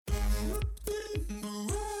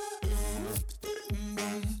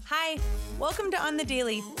Welcome to On the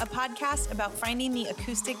Daily, a podcast about finding the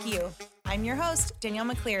acoustic you. I'm your host, Danielle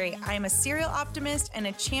McCleary. I am a serial optimist and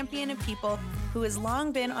a champion of people who has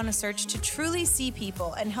long been on a search to truly see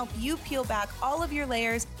people and help you peel back all of your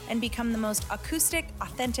layers and become the most acoustic,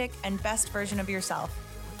 authentic, and best version of yourself.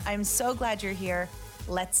 I'm so glad you're here.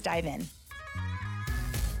 Let's dive in.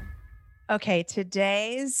 Okay,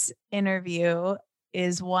 today's interview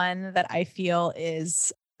is one that I feel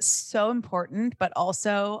is so important, but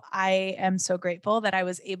also I am so grateful that I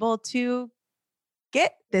was able to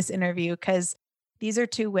get this interview because these are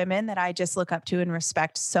two women that I just look up to and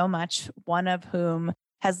respect so much, one of whom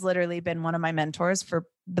has literally been one of my mentors for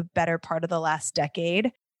the better part of the last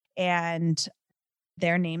decade. And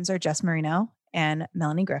their names are Jess Marino and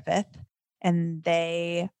Melanie Griffith. And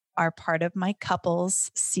they are part of my couples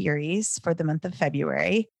series for the month of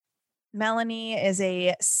February. Melanie is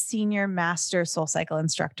a senior master SoulCycle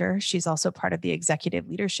instructor. She's also part of the executive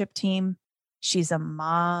leadership team. She's a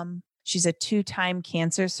mom. She's a 2-time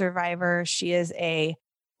cancer survivor. She is a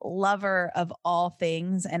lover of all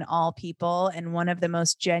things and all people, and one of the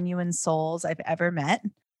most genuine souls I've ever met,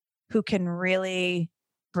 who can really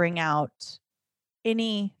bring out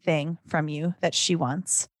anything from you that she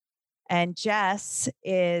wants. And Jess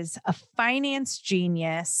is a finance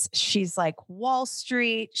genius. She's like Wall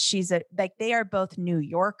Street. They are both New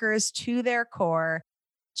Yorkers to their core.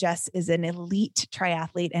 Jess is an elite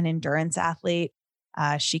triathlete and endurance athlete.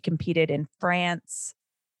 She competed in France.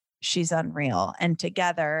 She's unreal. And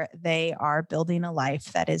together they are building a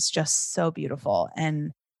life that is just so beautiful.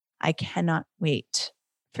 And I cannot wait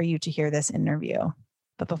for you to hear this interview.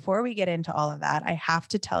 But before we get into all of that, I have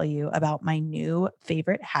to tell you about my new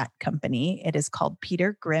favorite hat company. It is called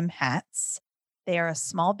Peter Grimm Hats. They are a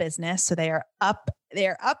small business, so they are up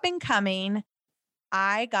and coming.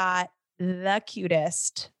 I got the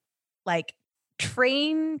cutest, like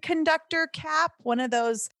train conductor cap, one of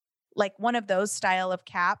those style of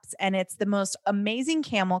caps. And it's the most amazing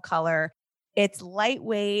camel color. It's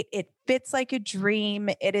lightweight. It fits like a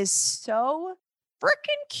dream. It is so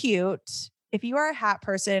freaking cute. If you are a hat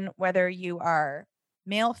person, whether you are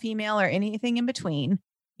male, female, or anything in between,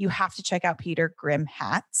 you have to check out Peter Grimm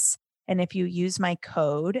Hats. And if you use my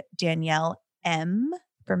code Danielle M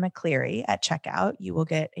for McCleary at checkout, you will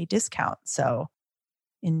get a discount. So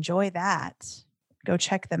enjoy that. Go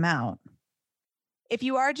check them out. If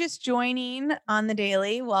you are just joining on the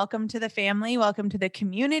daily, welcome to the family. Welcome to the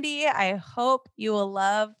community. I hope you will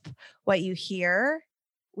love what you hear.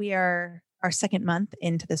 We are our second month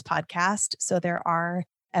into this podcast, so there are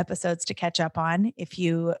episodes to catch up on. If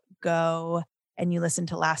you go and you listen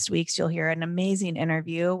to last week's, you'll hear an amazing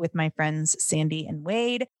interview with my friends Sandy and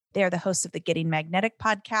Wade. They are the hosts of the Getting Magnetic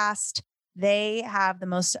podcast. They have the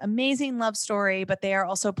most amazing love story, but they are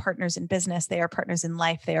also partners in business. They are partners in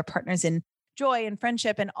life. They are partners in joy and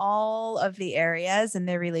friendship and all of the areas. And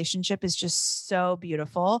their relationship is just so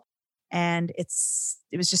beautiful. And it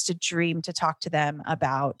was just a dream to talk to them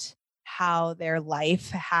about how their life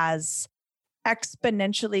has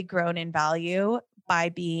exponentially grown in value by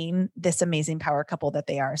being this amazing power couple that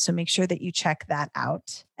they are. So make sure that you check that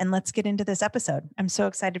out. And let's get into this episode. I'm so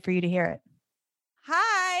excited for you to hear it.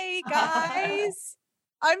 Hi, guys.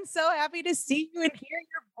 I'm so happy to see you and hear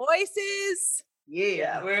your voices.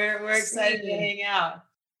 Yeah, we're excited to hang out.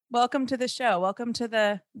 Welcome to the show. Welcome to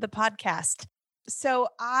the podcast. So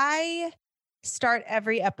I start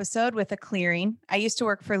every episode with a clearing. I used to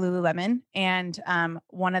work for Lululemon, and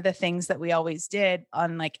one of the things that we always did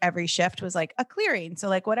on like every shift was like a clearing. So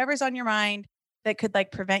like whatever's on your mind that could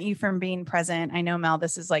like prevent you from being present. I know, Mel,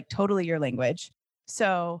 this is like totally your language.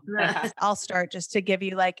 So I'll start just to give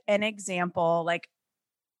you like an example. Like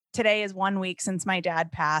today is 1 week since my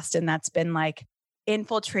dad passed, and that's been like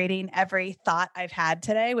infiltrating every thought I've had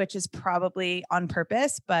today, which is probably on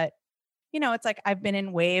purpose. But you know, it's like I've been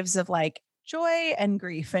in waves of like joy and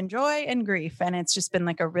grief and joy and grief. And it's just been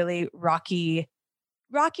like a really rocky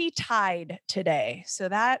tide today. So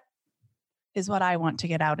that is what I want to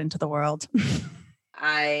get out into the world.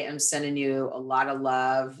 I am sending you a lot of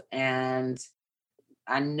love, and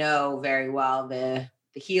I know very well the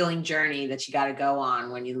healing journey that you got to go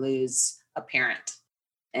on when you lose a parent.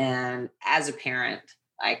 And as a parent,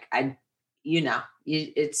 like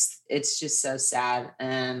it's just so sad.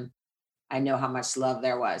 And I know how much love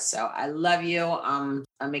there was. So I love you. I'm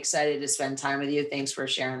excited to spend time with you. Thanks for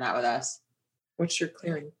sharing that with us. What's your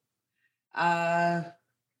clearing? I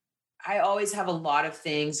always have a lot of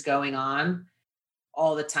things going on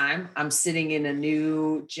all the time. I'm sitting in a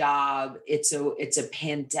new job. It's a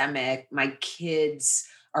pandemic. My kids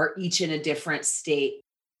are each in a different state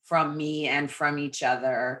from me and from each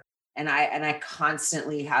other. And I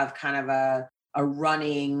constantly have kind of a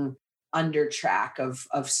running under track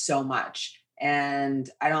of so much. And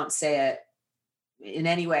I don't say it in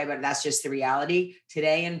any way, but that's just the reality.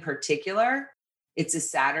 Today in particular, it's a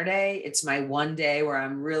Saturday. It's my one day where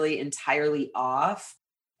I'm really entirely off.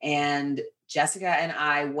 And Jessica and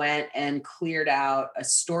I went and cleared out a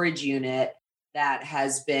storage unit that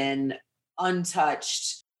has been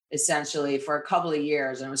untouched essentially for a couple of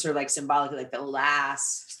years. And it was sort of like symbolically like the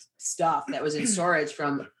last stuff that was in storage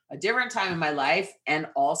from a different time in my life. And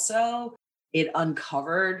also it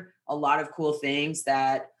uncovered a lot of cool things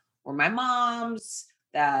that were my mom's,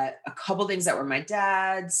 that a couple things that were my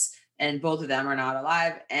dad's, and both of them are not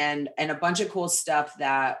alive, and a bunch of cool stuff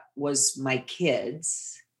that was my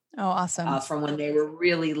kids. Oh, awesome. From when they were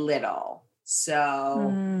really little.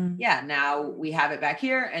 So yeah, now we have it back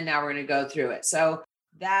here and now we're going to go through it. So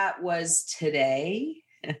that was today.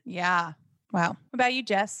 Yeah. Wow. What about you,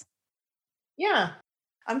 Jess? Yeah.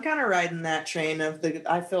 I'm kind of riding that train of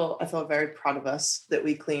I feel very proud of us that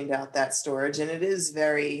we cleaned out that storage. And it is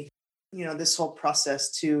very, this whole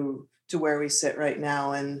process to where we sit right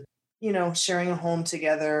now, and, sharing a home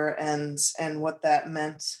together and what that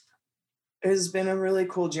meant has been a really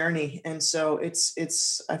cool journey. And so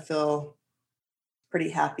I feel pretty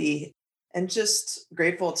happy and just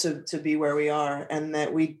grateful to be where we are, and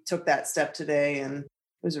that we took that step today. And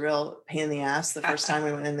it was a real pain in the ass. The first time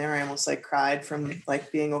we went in there, I almost cried from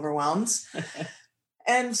being overwhelmed.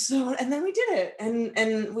 And then we did it,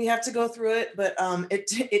 and we have to go through it, but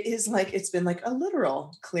it is it's been a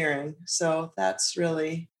literal clearing. So that's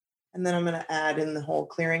really, and then I'm going to add in the whole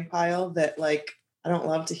clearing pile that I don't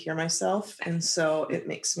love to hear myself. And so it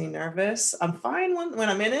makes me nervous. I'm fine when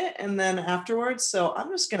I'm in it and then afterwards. So I'm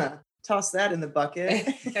just going to toss that in the bucket.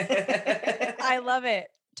 I love it.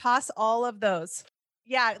 Toss all of those.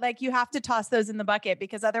 Yeah. You have to toss those in the bucket,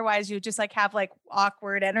 because otherwise you just have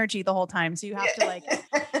awkward energy the whole time. So you have to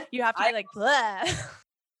you have to be blah.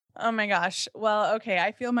 Oh my gosh. Well, okay.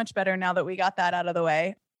 I feel much better now that we got that out of the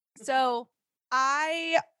way. So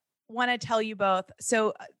I want to tell you both.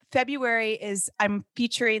 So February I'm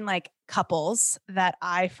featuring couples that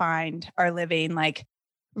I find are living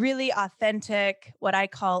really authentic, what I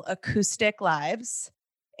call acoustic lives.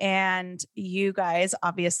 And you guys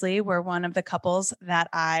obviously were one of the couples that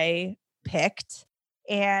I picked.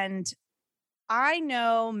 And I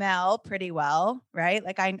know Mel pretty well, right?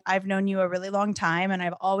 I've known you a really long time, and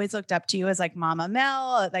I've always looked up to you as Mama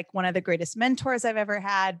Mel, one of the greatest mentors I've ever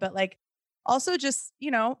had, but also just,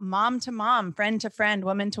 mom to mom, friend to friend,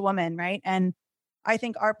 woman to woman. Right. And I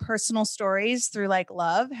think our personal stories through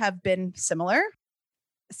love have been similar.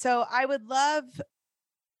 So I would love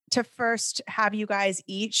to first have you guys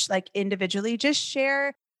each individually just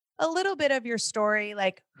share a little bit of your story,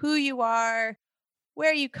 who you are,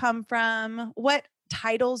 where you come from, what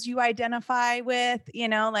titles you identify with,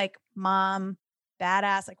 mom,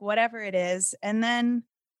 badass, whatever it is. And then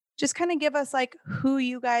just kind of give us who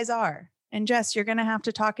you guys are. And Jess, you're going to have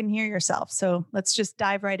to talk and hear yourself. So let's just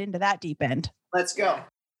dive right into that deep end. Let's go.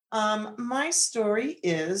 My story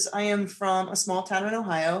is I am from a small town in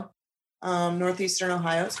Ohio, northeastern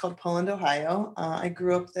Ohio. It's called Poland, Ohio. I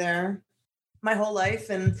grew up there my whole life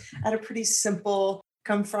and had a pretty simple,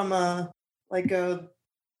 come from a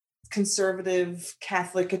conservative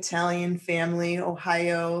Catholic Italian family,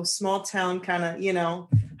 Ohio, small town kind of,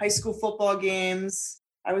 high school football games.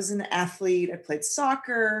 I was an athlete. I played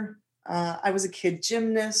soccer. I was a kid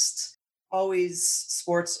gymnast,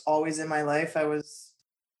 sports always in my life. I was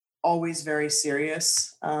always very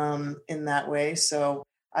serious in that way. So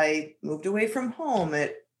I moved away from home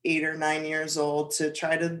at 8 or 9 years old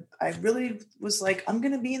I really was I'm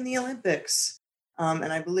going to be in the Olympics.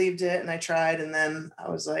 And I believed it and I tried. And then I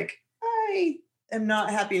was I am not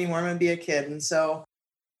happy anymore. I'm going to be a kid. And so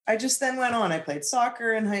I just then went on. I played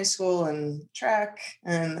soccer in high school and track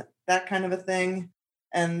and that kind of a thing.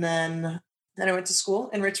 And then I went to school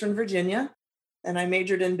in Richmond, Virginia, and I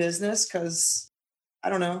majored in business because I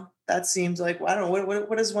don't know. That seems I don't know.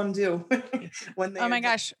 What does one do when they? Oh my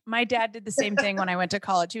gosh. My dad did the same thing when I went to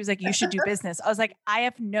college. He was you should do business. I was I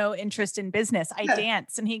have no interest in business. I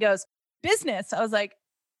dance. And he goes, business. I was okay.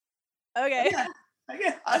 Yeah.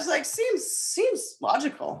 I was seems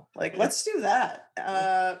logical. Let's do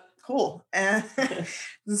that. Cool. And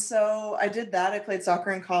so I did that. I played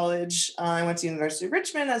soccer in college. I went to University of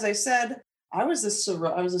Richmond. As I said, I was a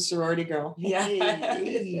sorority girl. Yeah.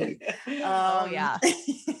 Oh yeah.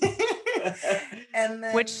 And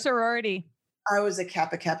then which sorority? I was a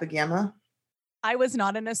Kappa Gamma. I was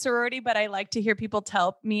not in a sorority, but I like to hear people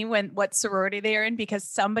tell me what sorority they are in, because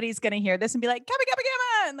somebody's going to hear this and be Kappa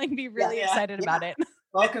Gamma, and be really excited about it.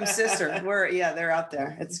 Welcome, sister. They're out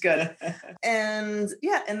there. It's good. And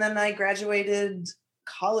and then I graduated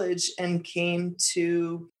college and came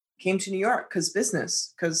to New York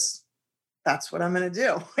because that's what I'm going to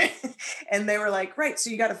do. And they were like, right, so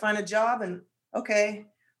you got to find a job, and okay,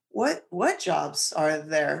 what jobs are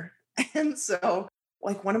there? And so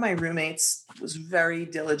like one of my roommates was very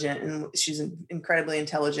diligent, and she's incredibly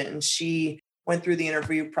intelligent, and she went through the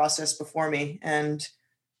interview process before me, and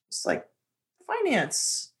it's like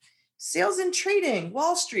finance, sales and trading,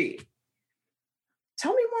 Wall Street.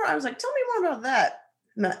 Tell me more. I was like, tell me more about that.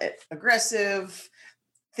 Not aggressive,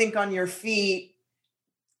 think on your feet,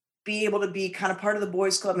 be able to be kind of part of the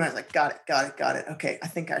boys club. And I was like, got it. Okay. I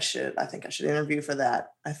think I should interview for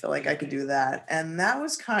that. I feel like I could do that. And that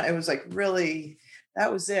was it was like, really,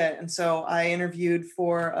 that was it. And so I interviewed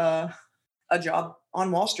for a job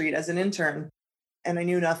on Wall Street as an intern, and I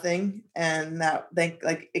knew nothing. And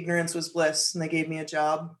ignorance was bliss. And they gave me a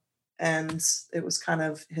job, and it was kind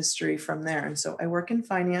of history from there. And so I work in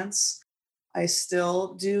finance. I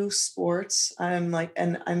still do sports. I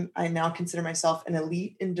now consider myself an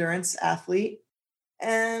elite endurance athlete.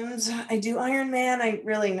 And I do Ironman. I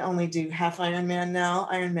really only do half Ironman now.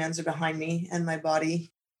 Ironmans are behind me and my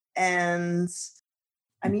body. And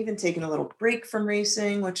I'm even taking a little break from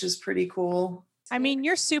racing, which is pretty cool. I mean,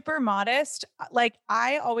 you're super modest. Like,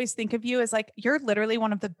 I always think of you as like, you're literally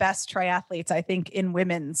one of the best triathletes, I think, in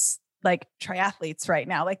women's like triathletes right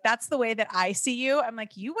now. Like, that's the way that I see you. I'm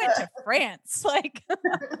like, you went to France, like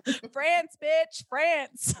France, bitch,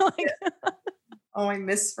 France. Like, oh, I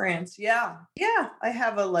miss France. Yeah. I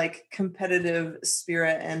have a like competitive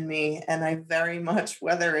spirit in me. And I very much,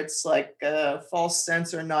 whether it's like a false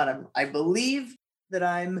sense or not, I believe that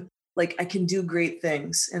I'm like, I can do great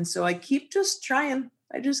things. And so I keep just trying.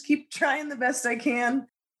 I just keep trying the best I can.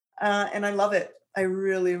 And I love it. I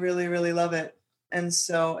really, really, really love it. And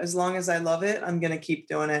so as long as I love it, I'm going to keep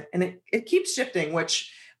doing it. And it keeps shifting,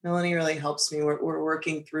 which Melanie really helps me. We're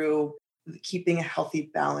working through keeping a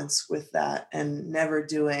healthy balance with that, and never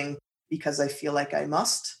doing because I feel like I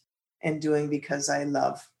must, and doing because I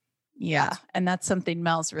love. Yeah. And that's something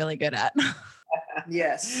Mel's really good at.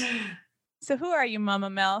 Yes. So who are you, Mama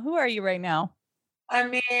Mel? Who are you right now? I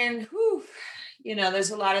mean,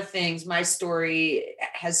 there's a lot of things. My story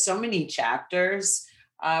has so many chapters.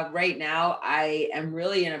 Right now, I am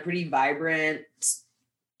really in a pretty vibrant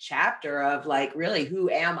chapter of like, really,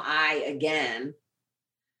 who am I again?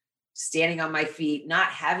 Standing on my feet, not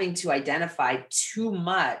having to identify too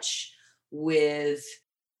much with,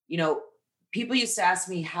 people used to ask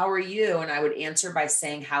me, how are you? And I would answer by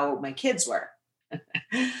saying how my kids were.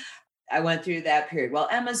 I went through that period. Well,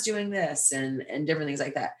 Emma's doing this and different things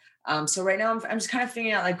like that. So right now I'm just kind of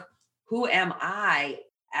figuring out like, who am I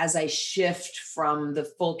as I shift from the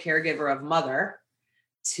full caregiver of mother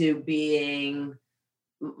to being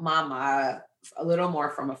mama a little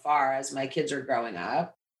more from afar as my kids are growing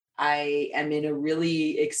up. I am in a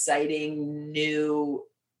really exciting new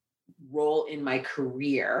role in my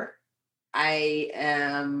career. I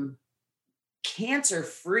am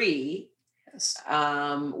cancer-free, Yes.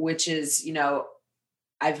 which is,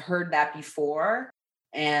 I've heard that before.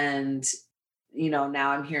 And,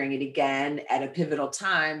 now I'm hearing it again at a pivotal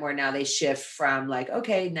time where now they shift from like,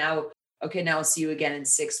 okay, now I'll see you again in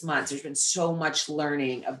 6 months. There's been so much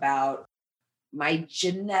learning about my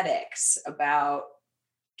genetics, about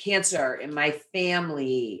cancer in my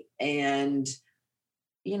family. And,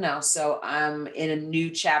 so I'm in a new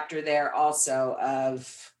chapter there also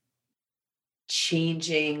of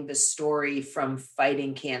changing the story from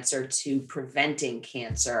fighting cancer to preventing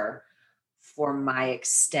cancer for my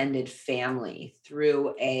extended family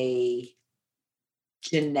through a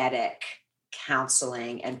genetic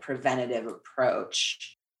counseling and preventative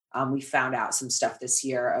approach. We found out some stuff this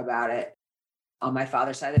year about it on my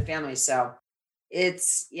father's side of the family. So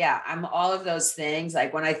I'm all of those things.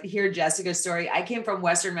 Like when I hear Jessica's story, I came from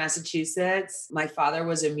Western Massachusetts. My father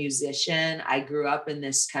was a musician. I grew up in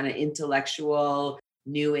this kind of intellectual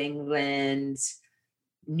New England.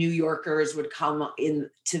 New Yorkers would come in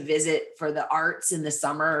to visit for the arts in the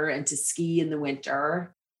summer and to ski in the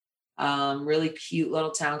winter. Really cute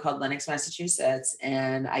little town called Lenox, Massachusetts.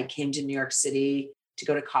 And I came to New York City to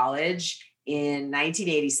go to college in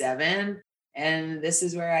 1987. And this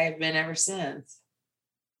is where I have been ever since.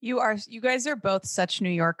 You guys are both such New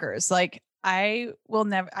Yorkers. Like, I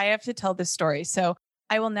have to tell this story. So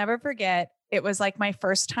I will never forget. It was like my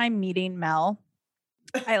first time meeting Mel.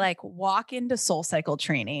 I like walk into SoulCycle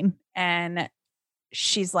training and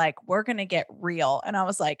she's like, we're going to get real. And I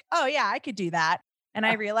was like, oh yeah, I could do that. And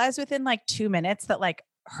I realized within like 2 minutes that like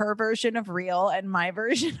her version of real and my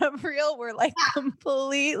version of real were like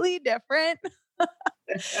completely different.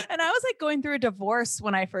 And I was like going through a divorce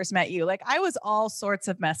when I first met you. Like I was all sorts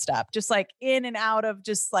of messed up, just like in and out of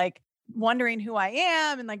just like wondering who I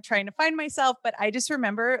am and like trying to find myself. But I just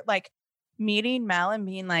remember like meeting Mel and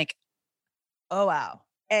being like, oh, wow.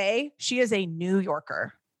 A, she is a New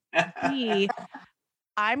Yorker. B,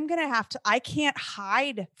 I can't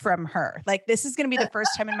hide from her. Like, this is going to be the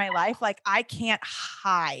first time in my life. Like, I can't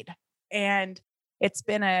hide. And it's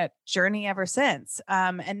been a journey ever since.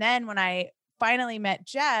 And then when I finally met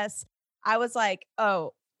Jess, I was like,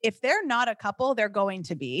 oh, if they're not a couple, they're going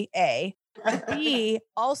to be A. B,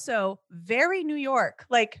 also very New York,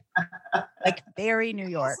 like very New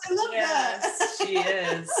York. I love Yes, she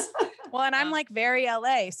is. Well, and I'm like very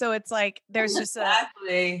LA. So it's like, there's just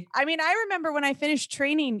exactly. I mean, I remember when I finished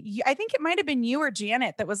training, I think it might've been you or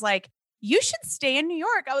Janet that was like, you should stay in New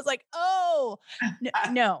York. I was like, oh,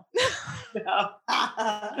 no. No.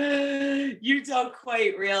 You don't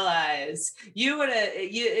quite realize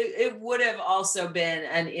it would have also been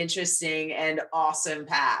an interesting and awesome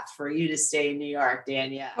path for you to stay in New York,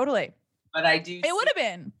 Danielle. Totally. But I do. It would have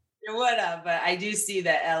been. It would have, but I do see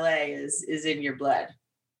that LA is in your blood.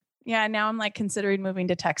 Yeah. Now I'm like considering moving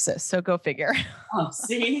to Texas. So go figure. Oh,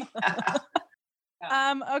 see?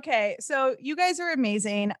 Okay. So you guys are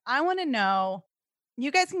amazing. I want to know,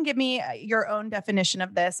 you guys can give me your own definition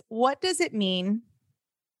of this. What does it mean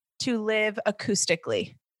to live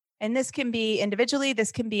acoustically? And this can be individually,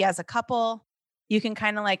 this can be as a couple. You can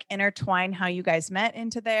kind of like intertwine how you guys met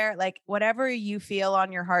into there. Like whatever you feel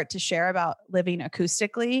on your heart to share about living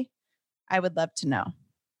acoustically, I would love to know.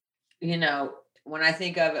 You know, when I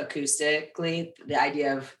think of acoustically, the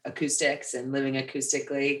idea of acoustics and living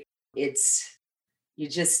acoustically, you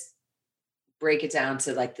just break it down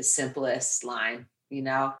to like the simplest line, you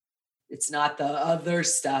know, it's not the other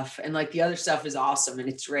stuff. And like the other stuff is awesome and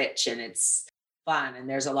it's rich and it's fun. And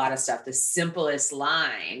there's a lot of stuff. The simplest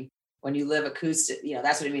line when you live acoustic, you know,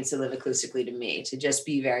 that's what it means to live acoustically to me, to just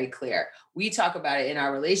be very clear. We talk about it in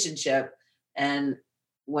our relationship. And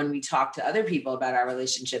when we talk to other people about our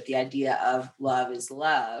relationship, the idea of love is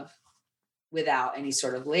love without any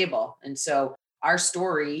sort of label. And so our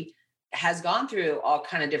story has gone through all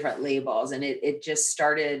kind of different labels. And it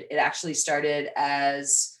actually started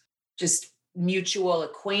as just mutual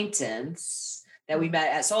acquaintance that we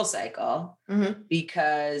met at Soul Cycle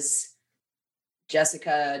because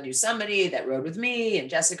Jessica knew somebody that rode with me, and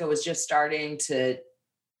Jessica was just starting to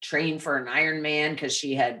train for an Ironman because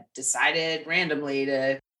she had decided randomly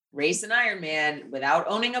to race an Ironman without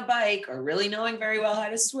owning a bike or really knowing very well how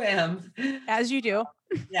to swim. As you do.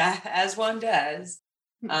 Yeah, as one does.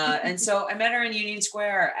 And so I met her in Union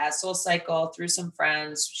Square at Soul Cycle through some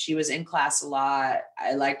friends. She was in class a lot.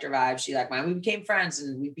 I liked her vibe. She liked mine. We became friends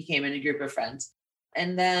and we became in a group of friends.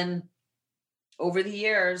 And then over the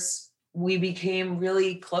years, we became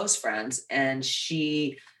really close friends. And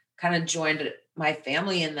she kind of joined my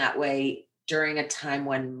family in that way during a time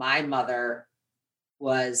when my mother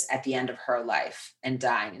was at the end of her life and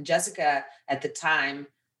dying. And Jessica, at the time,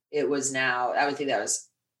 I would think that was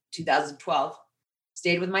 2012,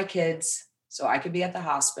 stayed with my kids so I could be at the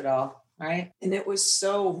hospital, right? And it was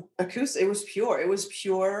so acoustic. It was pure. It was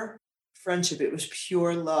pure friendship. It was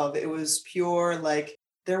pure love. It was pure, like,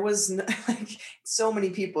 there was like so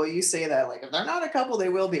many people, you say that, like, if they're not a couple, they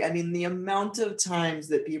will be. I mean, the amount of times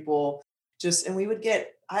that people just, and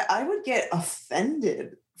I would get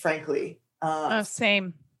offended, frankly.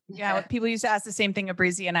 Same. Yeah. People used to ask the same thing of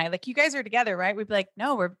Breezy and I, like, you guys are together, right? We'd be like,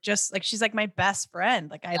 no, we're just like, she's like my best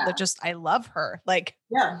friend. Like, I love her. Like,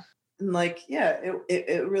 yeah. And like, yeah,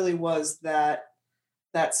 it really was that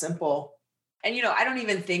simple. And, you know, I don't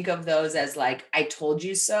even think of those as like, I told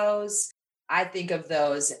you so's. I think of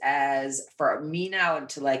those as, for me now, and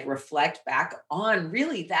to like reflect back on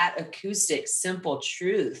really that acoustic, simple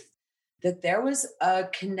truth that there was a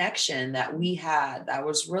connection that we had that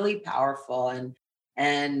was really powerful,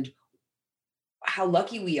 and how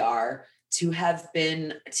lucky we are to have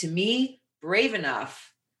been, to me, brave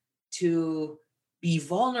enough to be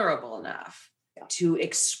vulnerable enough to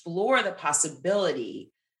explore the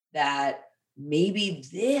possibility that maybe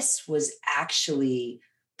this was actually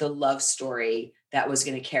the love story that was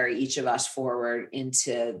going to carry each of us forward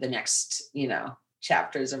into the next, you know,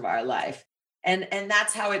 chapters of our life. And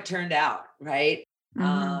that's how it turned out. Right.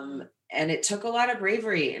 And it took a lot of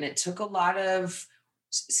bravery, and it took a lot of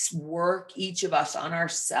work, each of us on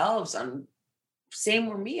ourselves. Same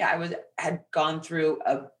with me. had gone through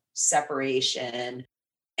a separation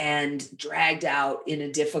and dragged out in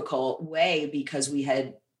a difficult way because we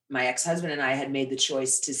had my ex-husband and I had made the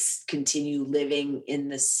choice to continue living in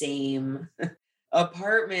the same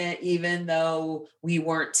apartment, even though we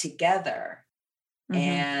weren't together.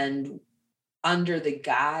 And under the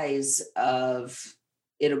guise of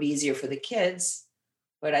it'll be easier for the kids,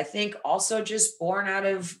 but I think also just born out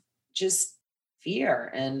of just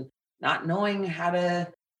fear and not knowing how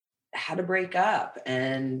to break up,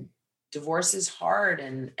 and divorce is hard.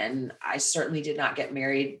 And I certainly did not get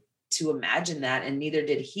married to imagine that, and neither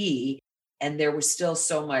did he. And there was still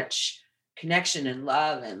so much connection and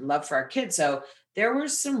love for our kids. So there were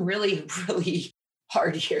some really, really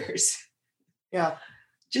hard years. Yeah.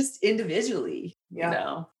 Just individually, Yeah. you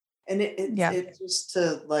know. And it just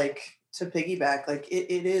to piggyback, like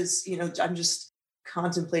it is, I'm just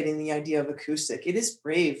contemplating the idea of acoustic. It is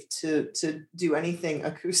brave to do anything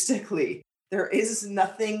acoustically. There is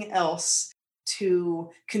nothing else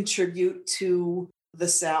to contribute to the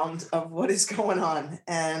sound of what is going on.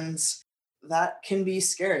 And that can be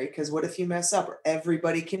scary, because what if you mess up or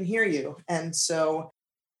everybody can hear you? And so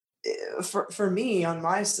for me, on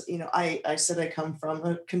my, I said I come from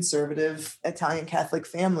a conservative Italian Catholic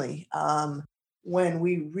family. When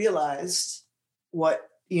we realized what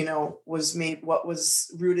what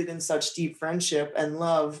was rooted in such deep friendship and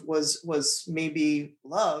love was maybe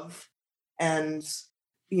love, and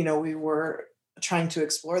we were trying to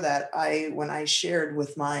explore that. When I shared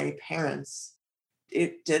with my parents,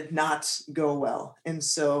 it did not go well, and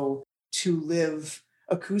so to live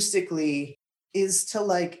acoustically is to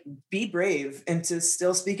like be brave and to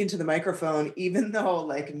still speak into the microphone, even though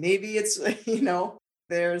like maybe it's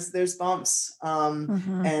there's bumps,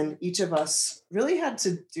 and each of us really had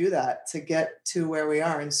to do that to get to where we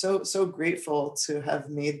are, and so grateful to have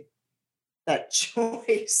made that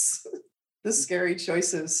choice. The scary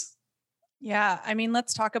choices. Yeah, I mean,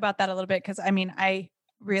 let's talk about that a little bit, because I mean, I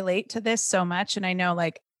relate to this so much, and I know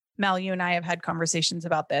like Mel, you and I have had conversations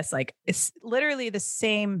about this. Like it's literally the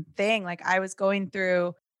same thing. Like I went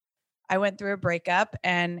through a breakup,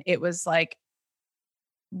 and it was like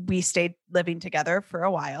we stayed living together for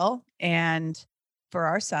a while and for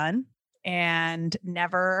our son, and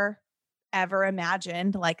never ever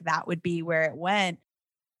imagined like that would be where it went.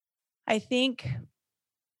 I think,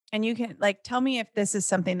 and you can like tell me if this is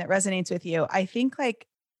something that resonates with you. I think like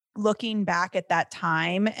looking back at that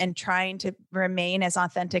time and trying to remain as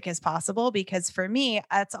authentic as possible, because for me,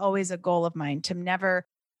 that's always a goal of mine, to never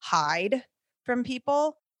hide from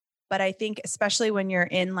people. But I think especially when you're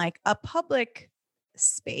in like a public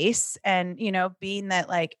space, and, being that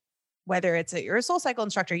like, whether you're a SoulCycle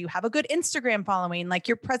instructor, you have a good Instagram following, like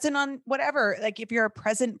you're present on whatever, like if you're a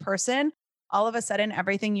present person, all of a sudden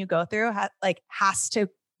everything you go through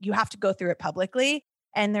you have to go through it publicly.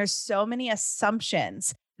 And there's so many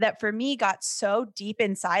assumptions that for me got so deep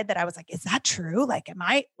inside that I was like, is that true? Like, am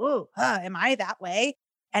I that way?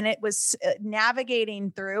 And it was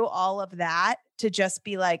navigating through all of that to just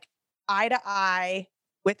be like eye to eye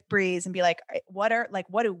with Breeze and be like, what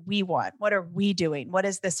do we want? What are we doing? What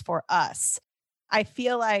is this for us? I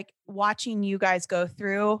feel like watching you guys go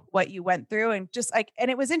through what you went through, and just like,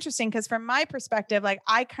 and it was interesting because from my perspective, like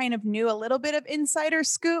I kind of knew a little bit of insider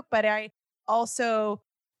scoop, but I also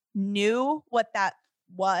knew what that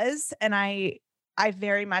was. And I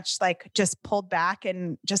very much like just pulled back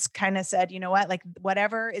and just kind of said, you know what, like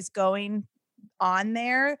whatever is going on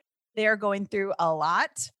there, they're going through a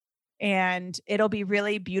lot, and it'll be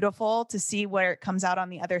really beautiful to see where it comes out on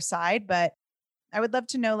the other side. But I would love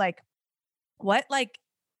to know like what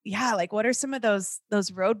what are some of those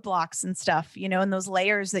roadblocks and stuff, and those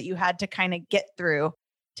layers that you had to kind of get through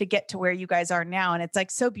to get to where you guys are now. And it's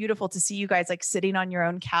like so beautiful to see you guys like sitting on your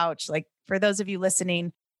own couch. Like for those of you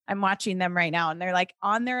listening, I'm watching them right now, and they're like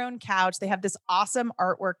on their own couch. They have this awesome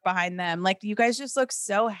artwork behind them. Like you guys just look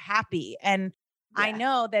so happy. And yeah. I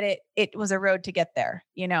know that it was a road to get there,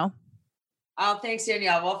 Oh, thanks,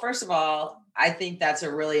 Danielle. Well, first of all, I think that's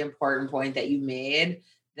a really important point that you made,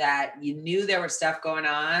 that you knew there was stuff going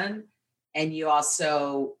on, and you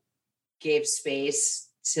also gave space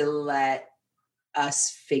to let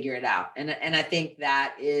us figure it out. And I think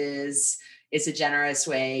that it's a generous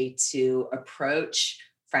way to approach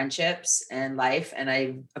friendships and life. And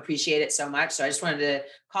I appreciate it so much. So I just wanted to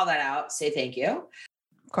call that out, say thank you.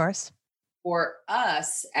 Of course. For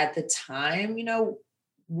us at the time,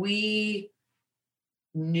 we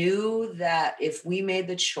knew that if we made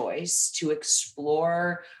the choice to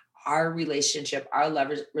explore our relationship, our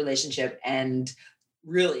love relationship, and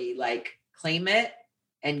really like claim it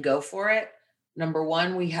and go for it, number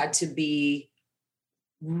one, we had to be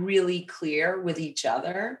really clear with each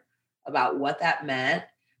other about what that meant.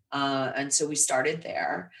 And so we started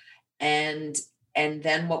there. And And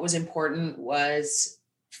then what was important was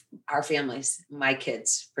our families, my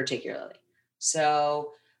kids particularly.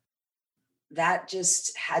 So that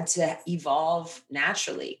just had to evolve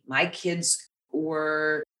naturally. My kids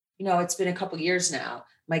were, it's been a couple years now.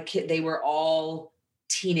 They were all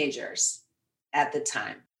teenagers at the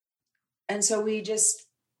time. And so we just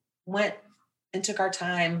went and took our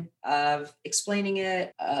time of explaining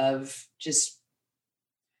it, of just.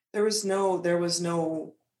 There was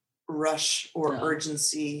no rush or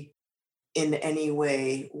urgency in any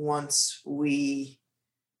way once we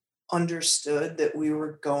understood that we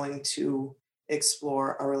were going to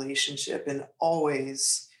explore a relationship. And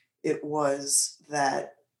always it was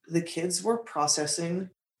that the kids were processing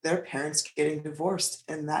their parents getting divorced,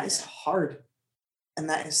 and that is hard and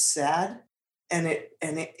that is sad, and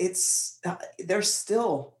it's they're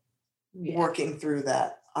still working through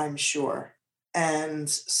that, I'm sure. And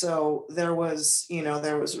so there was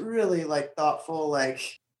really like thoughtful,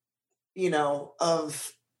 like,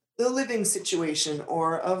 of the living situation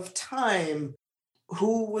or of time,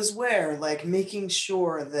 who was where, like making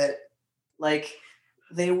sure that like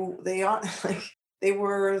they are like they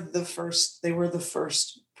were the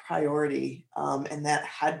first priority, and that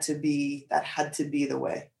had to be the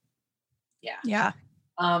way. Yeah.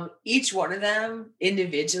 Each one of them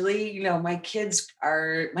individually, my kids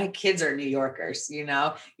are New Yorkers, even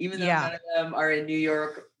though none of them are in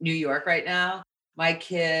New York right now. My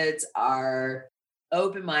kids are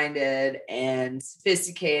open-minded and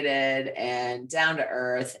sophisticated and down to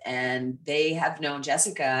earth. And they have known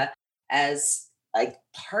Jessica as like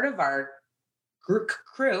part of our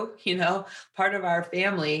crew, part of our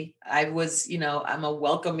family. I'm a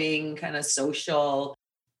welcoming kind of social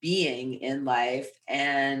being in life.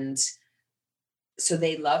 And so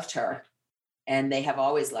they loved her, and they have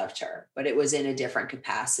always loved her, but it was in a different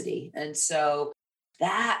capacity. And so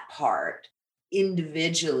that part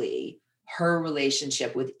individually, her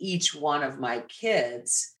relationship with each one of my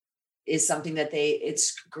kids is something that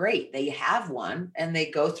it's great. They have one, and they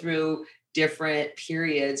go through different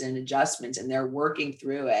periods and adjustments, and they're working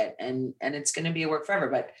through it. And it's going to be a work forever,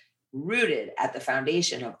 but rooted at the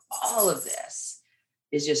foundation of all of this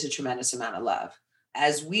is just a tremendous amount of love.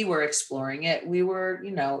 As we were exploring it, we were,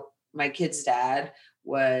 my kid's dad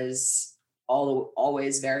was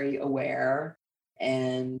always very aware,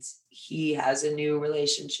 and he has a new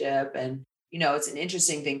relationship. And, it's an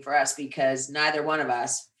interesting thing for us because neither one of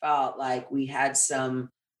us felt like we had some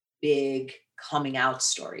big coming out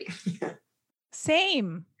story.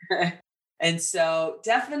 Same. And so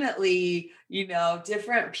definitely,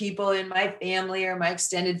 different people in my family or my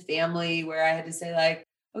extended family where I had to say like,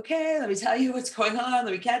 okay, let me tell you what's going on.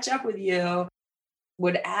 Let me catch up with you.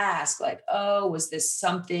 Would ask like, oh, was this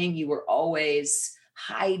something you were always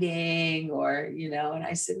hiding? Or, and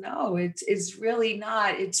I said, no, it's really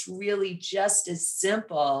not. It's really just as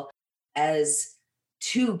simple as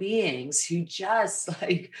two beings who just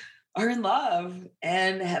like are in love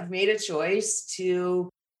and have made a choice to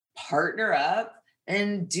partner up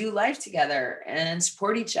and do life together and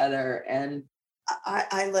support each other. And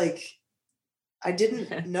I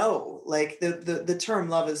didn't know like the term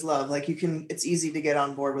love is love. Like it's easy to get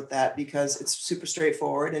on board with that because it's super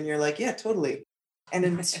straightforward and you're like, yeah, totally. And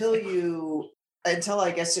until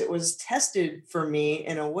I guess it was tested for me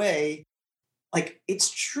in a way, like it's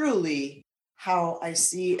truly how I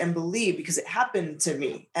see and believe because it happened to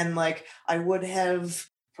me. And like I would have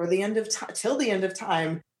till the end of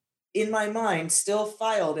time in my mind still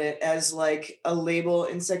filed it as like a label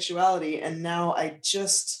in sexuality. And now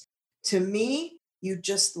to me, you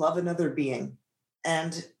just love another being.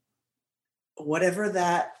 And whatever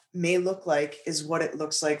that may look like is what it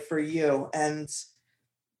looks like for you. And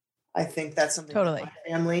I think that's something that my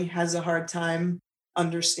family has a hard time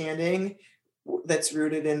understanding, that's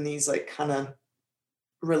rooted in these like kind of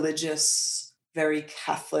religious, very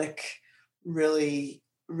Catholic, really,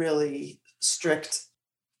 really strict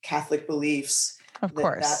Catholic beliefs. Of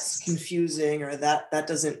course. That's confusing or that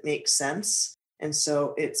doesn't make sense. And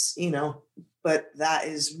so it's, but that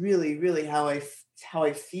is really, really how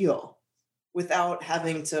I feel without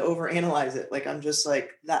having to overanalyze it. Like, I'm just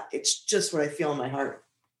like that. It's just what I feel in my heart.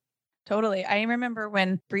 Totally. I remember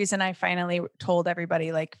when Breeze and I finally told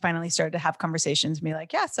everybody, like finally started to have conversations and be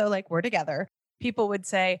like, yeah, so like we're together. People would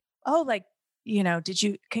say, oh, like, did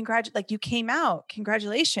you like you came out,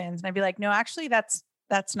 congratulations. And I'd be like, no, actually that's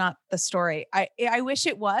not the story. I wish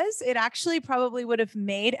it was. It actually probably would have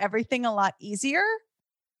made everything a lot easier.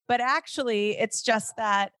 But actually, it's just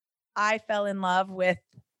that I fell in love with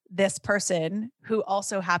this person who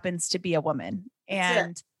also happens to be a woman.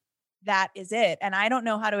 And that is it. And I don't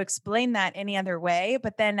know how to explain that any other way.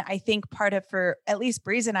 But then I think part of, for at least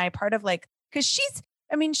Breeze and I, part of like, cause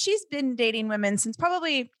she's been dating women since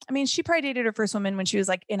probably, she probably dated her first woman when she was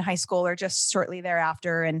like in high school or just shortly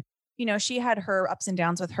thereafter. And, she had her ups and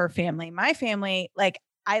downs with her family. My family, like,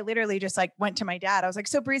 I literally just like went to my dad. I was like,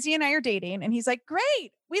 so Breezy and I are dating. And he's like,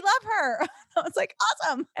 great. We love her. I was like,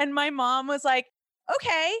 awesome. And my mom was like,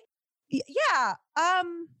 okay, yeah.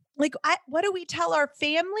 Like, what do we tell our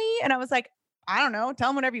family? And I was like, I don't know. Tell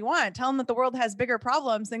them whatever you want. Tell them that the world has bigger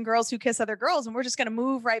problems than girls who kiss other girls. And we're just going to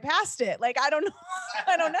move right past it. Like, I don't know.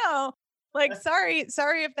 I don't know. Like, sorry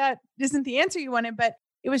if that isn't the answer you wanted, but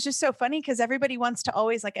it was just so funny because everybody wants to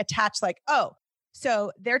always like attach like, oh,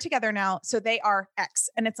 so they're together now. So they are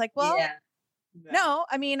X. And it's like, well, no,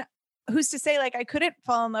 who's to say like I couldn't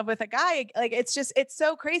fall in love with a guy? Like, it's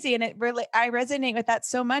so crazy. And it really, I resonate with that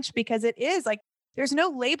so much because it is like, there's no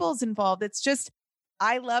labels involved. It's just,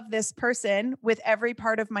 I love this person with every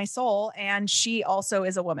part of my soul. And she also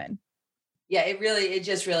is a woman. Yeah, it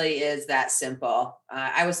just really is that simple.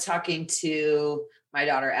 I was talking to my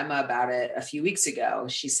daughter Emma about it a few weeks ago.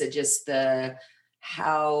 She said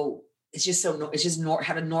how to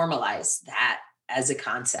normalize that as a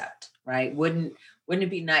concept, right? Wouldn't it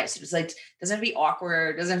be nice? It was like, doesn't have to be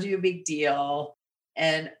awkward, doesn't have to be a big deal.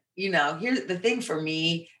 And here's the thing for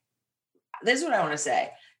me. This is what I want to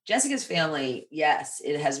say. Jessica's family, yes,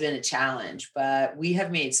 it has been a challenge, but we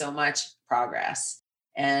have made so much progress.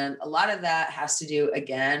 And a lot of that has to do,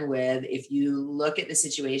 again, with if you look at the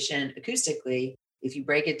situation acoustically, if you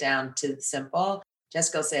break it down to the simple,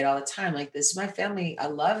 Jessica will say it all the time, like, this is my family. I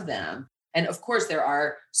love them. And of course, there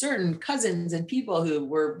are certain cousins and people who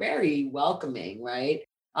were very welcoming, right?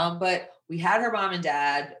 But we had her mom and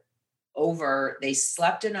dad over. They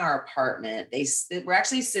slept in our apartment. We're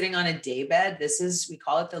actually sitting on a day bed. We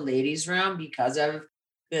call it the ladies' room because of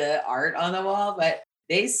the art on the wall, but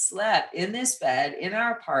they slept in this bed in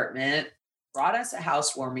our apartment, brought us a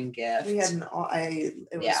housewarming gift. We had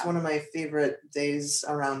it was one of my favorite days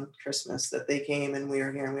around Christmas that they came and we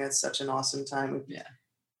were here and we had such an awesome time. Yeah.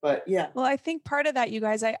 But yeah. Well, I think part of that, you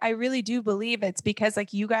guys, I really do believe it's because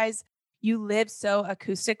like you guys, you live so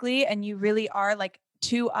acoustically and you really are like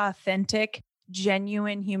two authentic,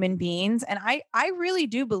 genuine human beings. And I really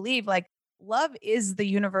do believe like love is the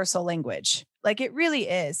universal language. Like it really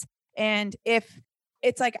is. And if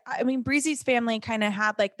it's like, Breezy's family kind of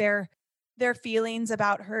had like their feelings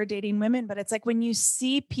about her dating women, but it's like when you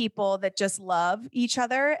see people that just love each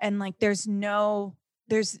other and like there's no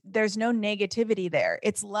negativity there.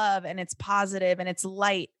 It's love and it's positive and it's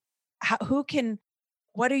light.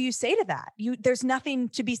 What do you say to that? There's nothing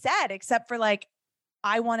to be said except for like,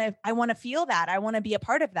 I want to feel that. I want to be a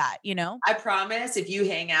part of that, I promise if you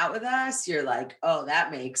hang out with us, you're like, oh,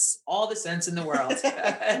 that makes all the sense in the world.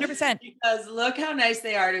 100%. Because look how nice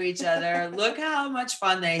they are to each other. Look how much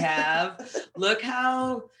fun they have. Look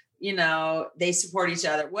how, they support each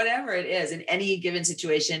other, whatever it is in any given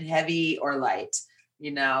situation, heavy or light,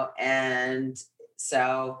 and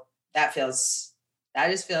so that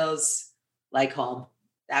just feels like home.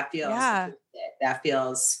 That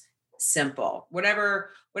feels simple, whatever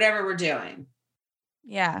we're doing.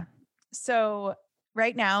 Yeah. So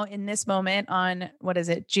right now in this moment on, what is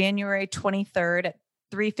it, January 23rd at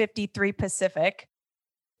 3:53 Pacific,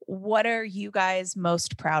 what are you guys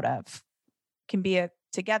most proud of? It can be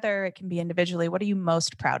together, it can be individually. What are you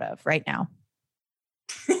most proud of right now?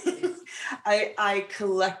 I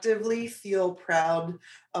collectively feel proud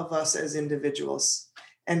of us as individuals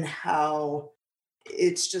and how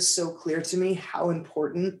it's just so clear to me how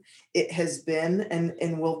important it has been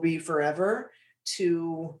and will be forever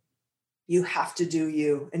you have to do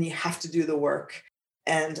you and you have to do the work.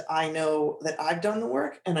 And I know that I've done the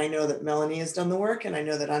work and I know that Melanie has done the work and I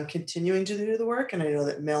know that I'm continuing to do the work and I know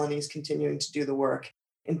that Melanie's continuing to do the work.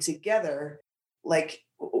 And together, like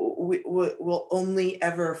we'll only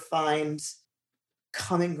ever find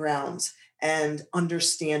common ground and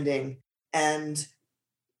understanding and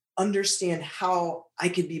understand how I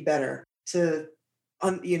could be better to,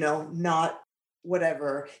 not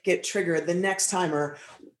whatever, get triggered the next time or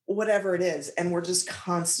whatever it is. And we're just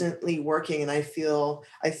constantly working. And I feel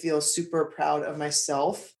super proud of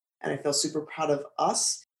myself and I feel super proud of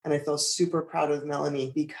us. And I feel super proud of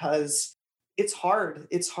Melanie because it's hard.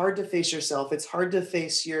 It's hard to face yourself. It's hard to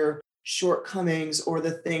face your shortcomings or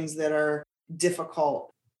the things that are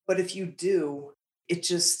difficult. But if you do, it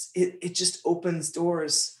just opens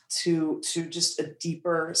doors to just a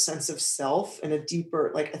deeper sense of self and a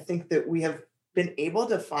deeper, like, I think that we have been able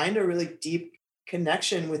to find a really deep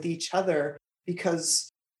connection with each other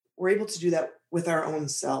because we're able to do that with our own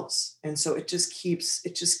selves. And so it just keeps,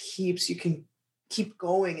 you can keep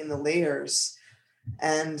going in the layers.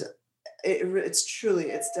 And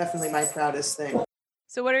it's definitely my proudest thing.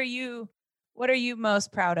 So what are you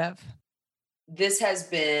most proud of? This has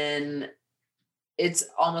been, it's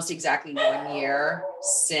almost exactly 1 year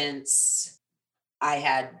since I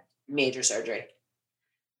had major surgery.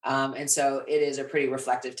 And so it is a pretty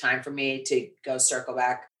reflective time for me to go circle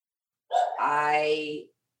back. I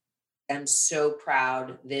am so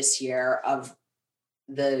proud this year of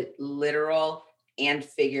the literal and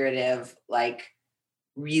figurative, like,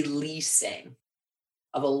 releasing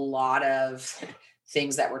of a lot of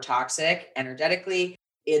things that were toxic energetically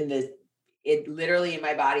it literally in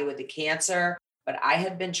my body with the cancer. But I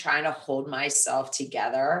had been trying to hold myself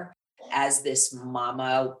together as this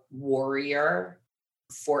mama warrior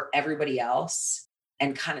for everybody else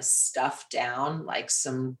and kind of stuff down like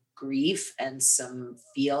some grief and some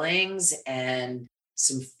feelings and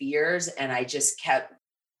some fears. And I just kept,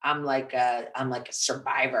 I'm like a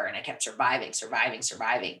survivor, and I kept surviving,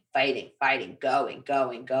 fighting,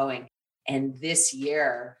 going. And this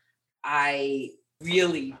year I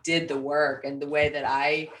really did the work. And the way that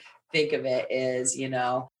I think of it is,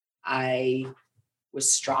 I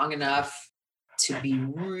was strong enough to be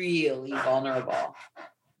really vulnerable.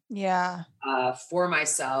 Yeah. For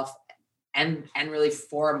myself and really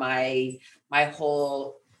for my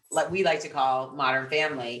whole, like we like to call modern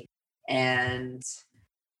family. And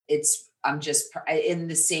I'm just in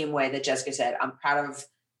the same way that Jessica said, I'm proud of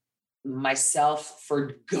myself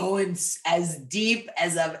for going as deep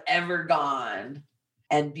as I've ever gone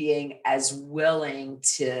and being as willing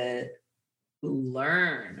to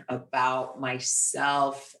learn about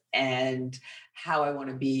myself and how I want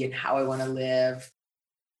to be and how I want to live,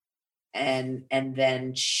 and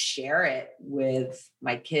then share it with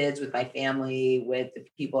my kids, with my family, with the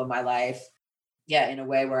people in my life. Yeah, in a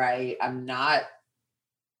way where I'm not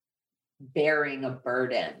bearing a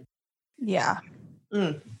burden. Yeah.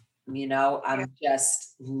 I'm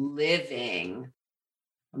just living.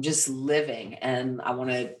 I'm just living, and I want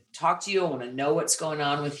to talk to you. I want to know what's going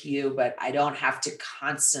on with you, but I don't have to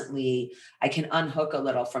constantly, I can unhook a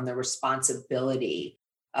little from the responsibility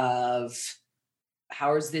of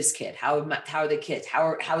how is this kid? How are the kids?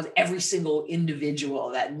 How is every single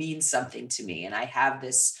individual that means something to me? And I have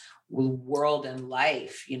this world and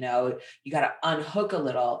life, you got to unhook a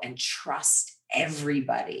little and trust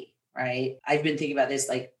everybody, right? I've been thinking about this,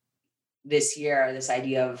 like this year, this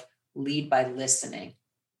idea of lead by listening.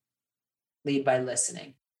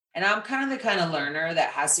 And I'm kind of learner that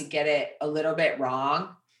has to get it a little bit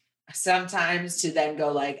wrong sometimes to then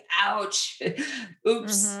go like, ouch,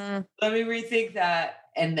 oops, let me rethink that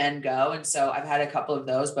and then go. And so I've had a couple of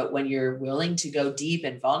those, but when you're willing to go deep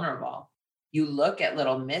and vulnerable, you look at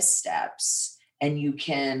little missteps and you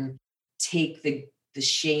can take the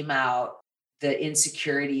shame out, the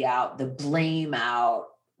insecurity out, the blame out,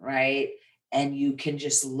 right? And you can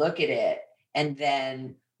just look at it and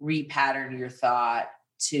then repattern your thought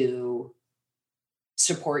to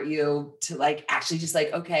support you to like actually just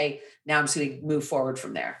like, okay, now I'm just going to move forward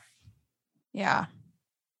from there. Yeah.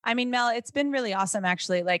 I mean, Mel, it's been really awesome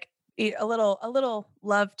actually. Like a little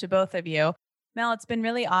love to both of you. Mel, it's been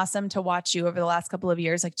really awesome to watch you over the last couple of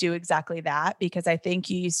years, like do exactly that, because I think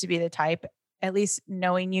you used to be the type, at least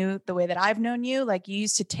knowing you the way that I've known you, like you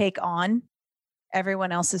used to take on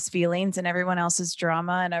everyone else's feelings and everyone else's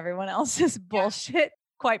drama and everyone else's bullshit,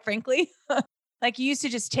 quite frankly. Like you used to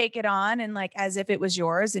just take it on and like as if it was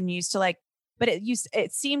yours, and you used to like, but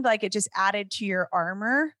it seemed like it just added to your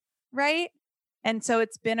armor, right? And so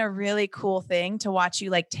it's been a really cool thing to watch you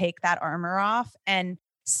like take that armor off and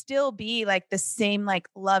still be like the same, like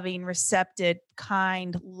loving, receptive,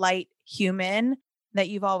 kind, light human that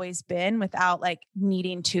you've always been without like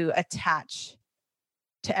needing to attach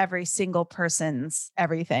to every single person's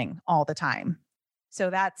everything all the time. So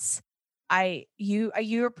that's,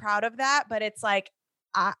 you're proud of that, but it's like,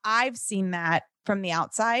 I've seen that from the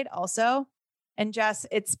outside also. And Jess,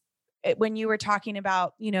 when you were talking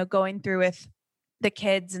about, going through with the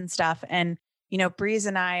kids and stuff, and, Breeze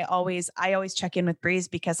and I always check in with Breeze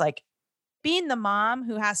because like being the mom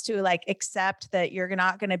who has to like accept that you're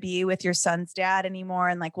not going to be with your son's dad anymore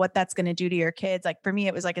and like what that's going to do to your kids. Like for me,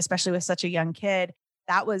 it was like, especially with such a young kid,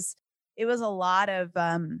 it was a lot of,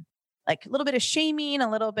 like a little bit of shaming, a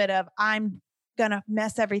little bit of, I'm going to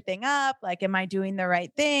mess everything up. Like, am I doing the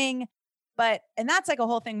right thing? And that's like a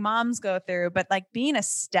whole thing moms go through, but like being a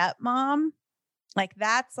stepmom, like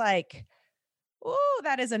that's like, ooh,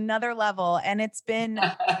 that is another level. And it's been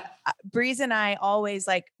Breeze and I always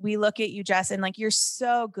like, we look at you, Jess, and like, you're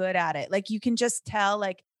so good at it. Like you can just tell,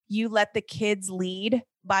 like you let the kids lead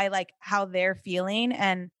by like how they're feeling.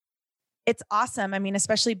 And it's awesome. I mean,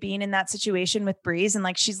 especially being in that situation with Breeze and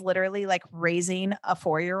like, she's literally like raising a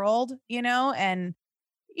 4-year-old, and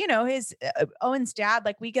his Owen's dad,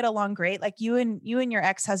 like we get along great. Like you and your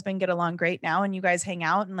ex-husband get along great now, and you guys hang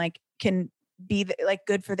out and like can be like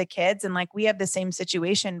good for the kids. And like, we have the same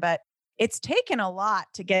situation, but it's taken a lot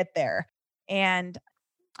to get there. And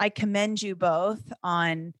I commend you both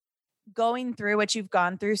on going through what you've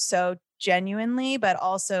gone through so genuinely, but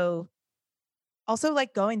also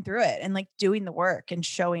like going through it and like doing the work and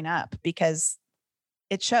showing up, because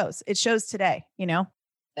it shows today.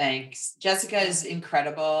 Thanks. Jessica is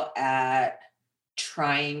incredible at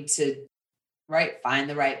trying to find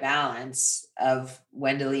the right balance of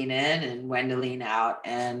when to lean in and when to lean out.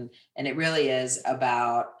 And it really is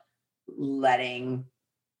about letting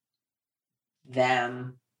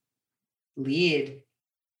them lead,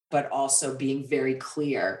 but also being very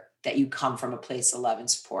clear that you come from a place of love and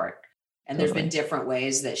support. And there's been different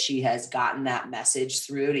ways that she has gotten that message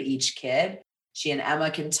through to each kid. She and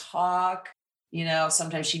Emma can talk,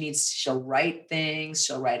 sometimes she'll write things.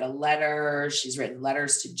 She'll write a letter. She's written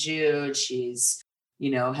letters to Jude. She's,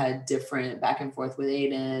 had different back and forth with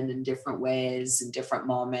Aiden in different ways and different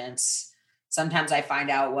moments. Sometimes I find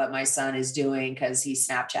out what my son is doing because he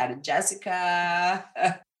Snapchatted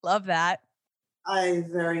Jessica. Love that. I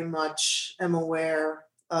very much am aware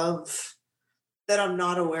of that. I'm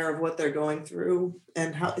not aware of what they're going through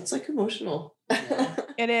and how it's like emotional.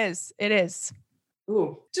 It is.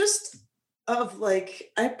 Ooh, just of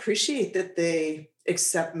like, I appreciate that they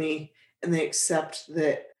accept me and they accept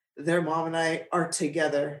that their mom and I are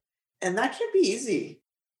together. And that can be easy.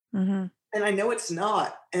 Mm-hmm. And I know it's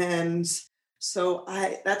not. And so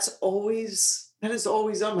that is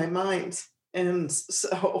always on my mind. And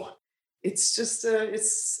so it's just,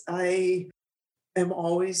 I am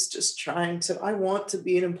always just I want to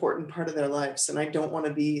be an important part of their lives, and I don't want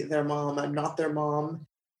to be their mom. I'm not their mom.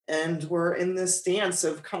 And we're in this dance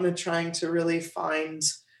of kind of trying to really find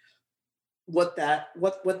what that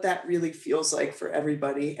really feels like for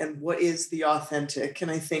everybody and what is the authentic.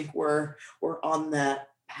 And I think we're on that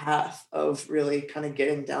path of really kind of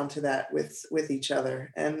getting down to that with each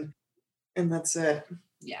other. And that's it.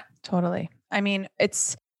 Yeah, totally. I mean,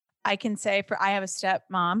 I can say I have a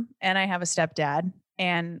stepmom and I have a stepdad,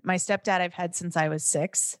 and my stepdad I've had since I was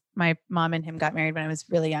 6. My mom and him got married when I was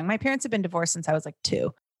really young. My parents have been divorced since I was like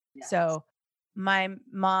 2. Yes. So my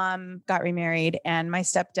mom got remarried, and my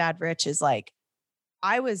stepdad, Rich, is like,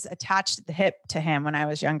 I was attached at the hip to him when I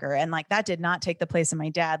was younger. And like, that did not take the place of my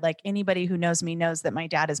dad. Like, anybody who knows me knows that my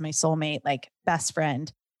dad is my soulmate, like best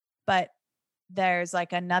friend. But there's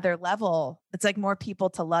like another level. It's like more people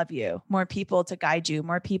to love you, more people to guide you,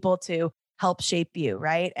 more people to help shape you.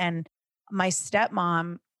 Right. And my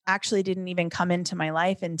stepmom actually didn't even come into my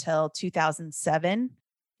life until 2007.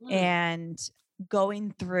 And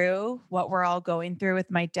going through what we're all going through with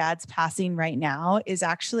my dad's passing right now is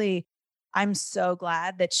actually, I'm so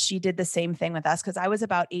glad that she did the same thing with us. Cause I was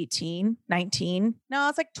about 18, 19. No, I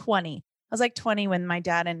was like 20. I was like 20 when my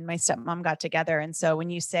dad and my stepmom got together. And so when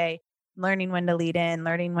you say learning when to lead in,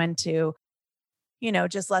 learning when to,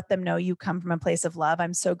 just let them know you come from a place of love.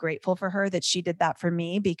 I'm so grateful for her that she did that for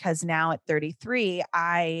me, because now at 33,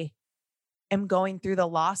 I am going through the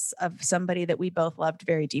loss of somebody that we both loved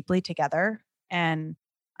very deeply together. And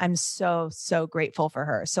I'm so, so grateful for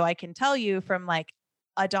her. So I can tell you from like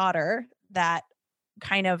a daughter that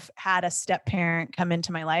kind of had a step parent come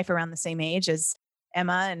into my life around the same age as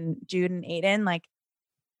Emma and Jude and Aiden, like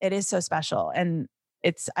it is so special. And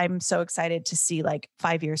I'm so excited to see like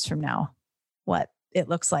 5 years from now, what it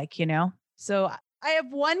looks like, So I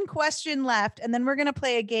have one question left, and then we're going to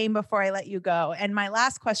play a game before I let you go. And my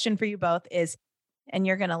last question for you both is, and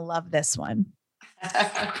you're going to love this one.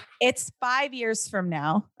 It's 5 years from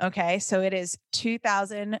now. Okay. So it is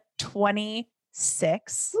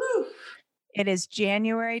 2026. Woo. It is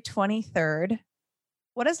January 23rd.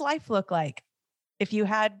 What does life look like if you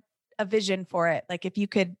had a vision for it? Like if you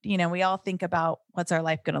could, we all think about what's our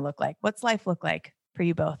life going to look like. What's life look like for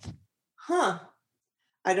you both? I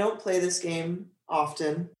don't play this game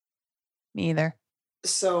often. Me either.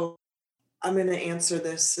 So I'm going to answer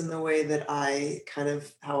this in the way that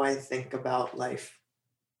how I think about life.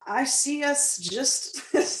 I see us just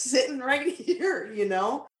sitting right here,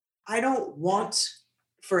 I don't want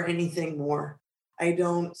for anything more. I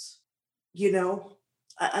don't,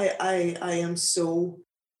 I am so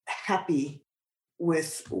happy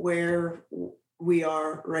with where we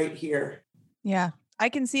are right here. Yeah, I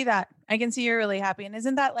can see that. I can see you're really happy. And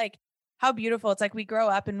isn't that like how beautiful? It's like we grow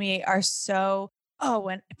up and we are so oh,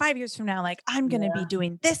 when 5 years from now, like I'm going to be Yeah.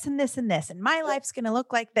 doing this and this and this, and my life's going to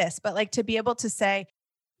look like this. But like to be able to say,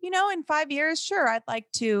 in 5 years, sure, I'd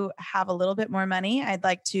like to have a little bit more money. I'd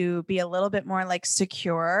like to be a little bit more like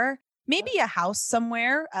secure. Maybe a house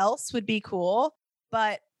somewhere else would be cool,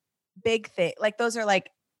 but big thing, like those are like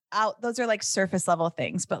surface level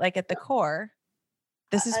things, but like at the core,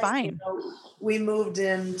 this is fine. We moved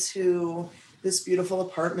into this beautiful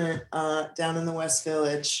apartment down in the West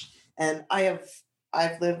Village, and I've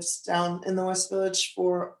lived down in the West Village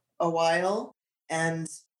for a while, and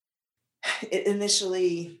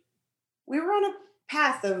initially we were on a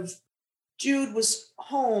path of Jude was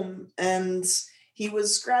home and he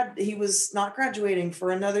was not graduating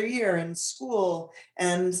for another year in school,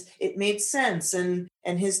 and it made sense, and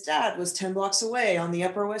his dad was 10 blocks away on the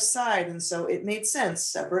Upper West Side, and so it made sense,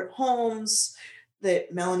 separate homes,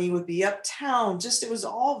 that Melanie would be uptown. Just it was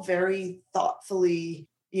all very thoughtfully,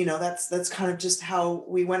 that's kind of just how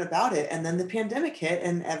we went about it. And then the pandemic hit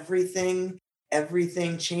and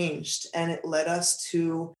everything changed, and it led us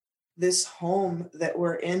to this home that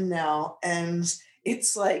we're in now. And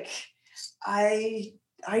it's like I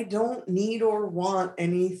don't need or want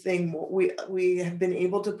anything more. We have been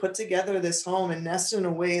able to put together this home and nest in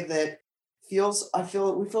a way that we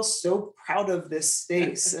feel so proud of this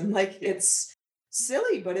space. And like it's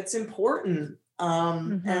silly, but it's important.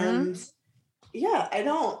 And yeah,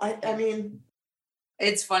 I mean,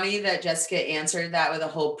 it's funny that Jessica answered that with a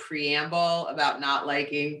whole preamble about not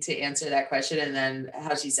liking to answer that question and then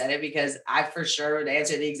how she said it, because I for sure would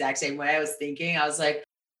answer the exact same way. I was thinking, I was like,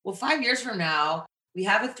 well, 5 years from now, we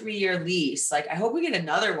have a 3-year lease. Like, I hope we get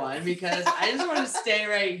another one because I just want to stay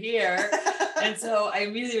right here. And so I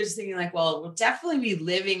immediately was thinking like, well, we'll definitely be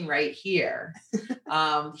living right here.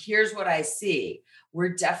 Here's what I see.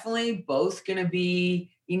 We're definitely both going to be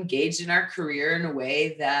engaged in our career in a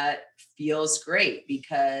way that feels great,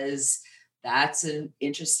 because that's an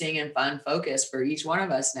interesting and fun focus for each one of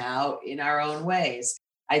us now in our own ways.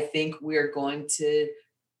 I think we're going to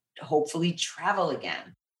hopefully travel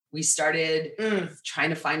again. We started trying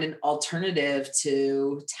to find an alternative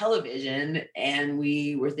to television, and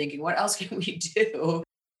we were thinking, what else can we do?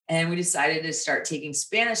 And we decided to start taking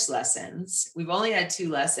Spanish lessons. We've only had 2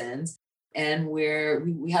 lessons, and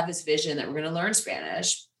we have this vision that we're going to learn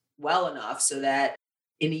Spanish well enough so that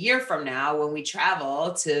in a year from now, when we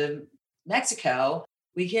travel to Mexico,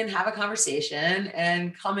 we can have a conversation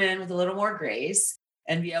and come in with a little more grace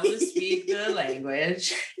and be able to speak the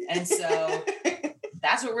language. And so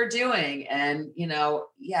that's what we're doing. And,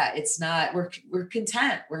 it's not, we're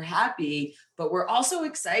content, we're happy, but we're also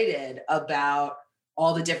excited about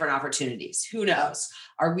all the different opportunities. Who knows?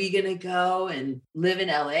 Are we going to go and live in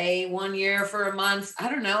LA 1 year for a month? I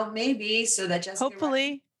don't know, maybe, so that Jessica,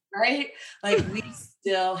 hopefully, right? Like we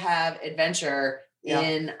still have adventure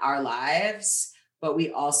in our lives, but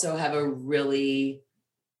we also have a really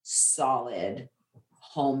solid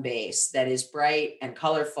home base that is bright and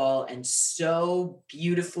colorful and so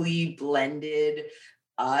beautifully blended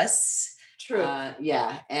us. True.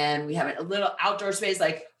 And we have a little outdoor space.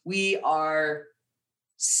 Like we are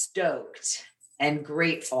stoked and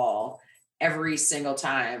grateful every single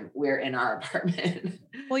time we're in our apartment.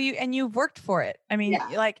 Well, you've worked for it. I mean,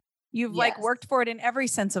 you've worked for it in every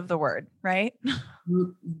sense of the word, right?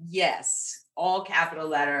 Yes. All capital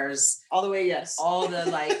letters. All the way. Yes. All the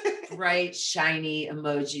bright, shiny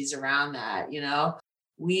emojis around that,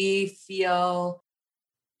 we feel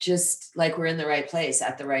just like we're in the right place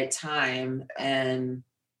at the right time. And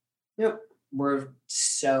we're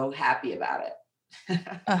so happy about it.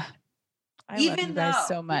 I love you guys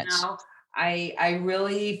so much. I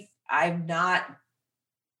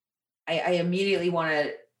immediately want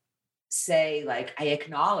to say, like, I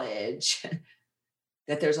acknowledge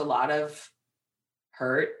that there's a lot of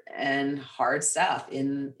hurt and hard stuff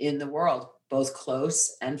in the world, both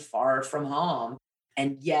close and far from home.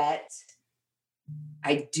 And yet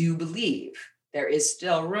I do believe there is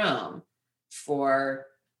still room for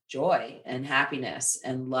joy and happiness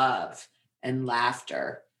and love and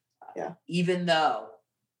laughter. Yeah. Even though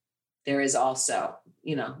there is also,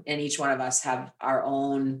 and each one of us have our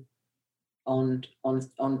own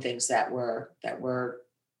things that we're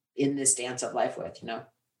in this dance of life with,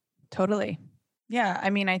 Totally. Yeah. I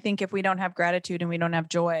mean, I think if we don't have gratitude and we don't have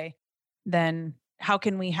joy, then how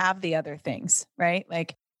can we have the other things? Right.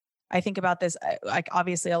 Like I think about this, like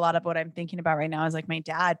obviously a lot of what I'm thinking about right now is like my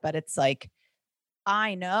dad, but it's like,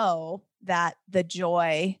 I know that the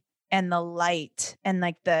joy and the light and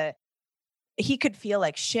like he could feel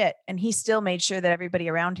like shit and he still made sure that everybody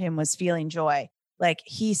around him was feeling joy. like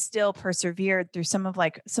he still persevered through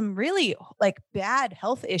some really like bad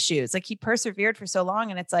health issues. Like he persevered for so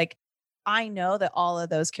long. And it's like, I know that all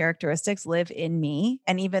of those characteristics live in me.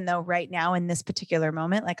 And even though right now in this particular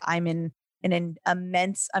moment, like I'm in an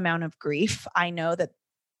immense amount of grief, I know that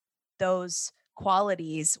those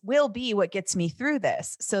qualities will be what gets me through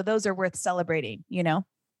this. So those are worth celebrating, you know?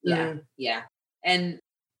 Yeah. Yeah. And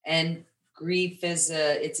grief it's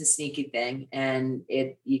a sneaky thing, and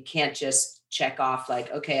you can't just check off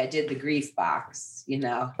like, okay, I did the grief box, you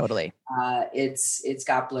know. Totally. It's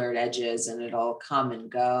got blurred edges, and it'll come and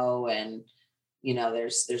go, and you know,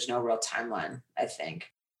 there's no real timeline, I think.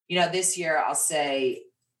 You know, this year, I'll say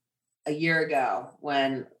a year ago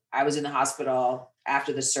when I was in the hospital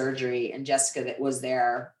after the surgery, and Jessica that was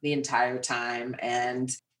there the entire time,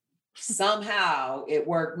 and somehow it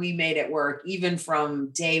worked. We made it work, even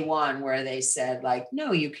from day one, where they said like,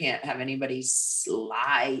 no, you can't have anybody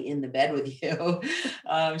lie in the bed with you.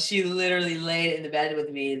 She literally laid in the bed with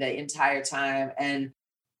me the entire time. And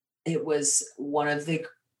it was one of the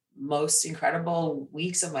most incredible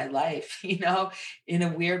weeks of my life, you know, in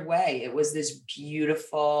a weird way. It was this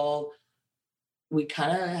beautiful, we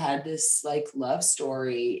kind of had this like love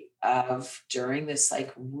story of during this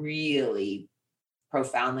like really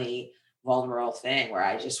profoundly vulnerable thing where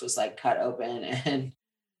I just was like cut open and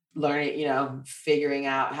learning, you know, figuring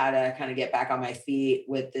out how to kind of get back on my feet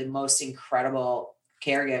with the most incredible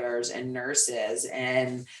caregivers and nurses.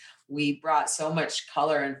 And we brought so much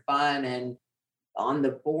color and fun and on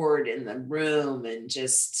the board in the room, and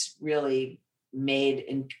just really made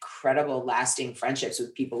incredible lasting friendships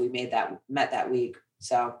with people we met that week.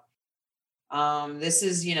 So this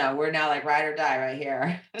is, you know, we're now like ride or die right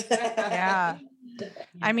here. Yeah.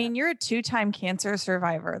 I mean, you're a 2-time cancer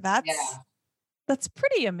survivor. That's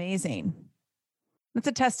pretty amazing. That's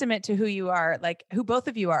a testament to who you are, like who both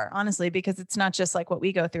of you are, honestly, because it's not just like what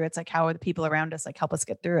we go through. It's like how are the people around us like help us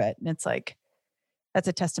get through it. And it's like, that's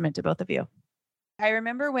a testament to both of you. I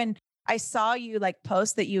remember when I saw you like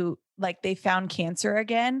post that you like they found cancer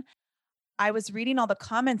again. I was reading all the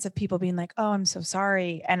comments of people being like, oh, I'm so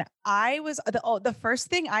sorry. And I was the first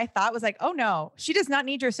thing I thought was like, oh no, she does not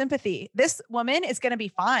need your sympathy. This woman is going to be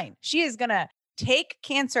fine. She is going to take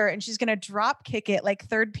cancer and she's going to drop kick it like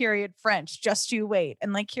third period French. Just you wait.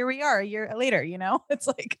 And like, here we are a year later, you know, it's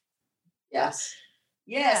like. Yes.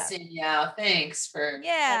 Yes. And yeah, thanks for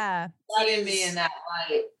letting me in that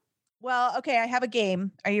light. Well, okay. I have a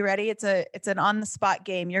game. Are you ready? It's an on the spot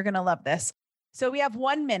game. You're going to love this. So we have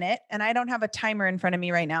 1 minute, and I don't have a timer in front of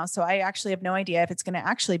me right now. So I actually have no idea if it's going to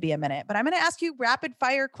actually be a minute, but I'm going to ask you rapid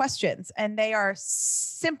fire questions, and they are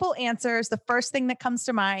simple answers. The first thing that comes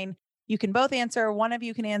to mind, you can both answer. One of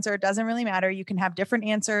you can answer. It doesn't really matter. You can have different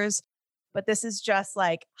answers, but this is just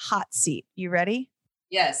like hot seat. You ready?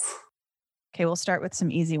 Yes. Okay. We'll start with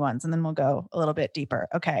some easy ones and then we'll go a little bit deeper.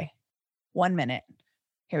 Okay. 1 minute.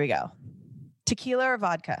 Here we go. Tequila or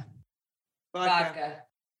vodka? Vodka.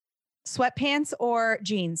 Sweatpants or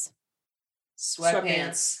jeans?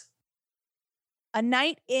 Sweatpants. A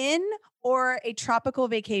night in or a tropical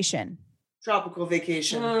vacation? Tropical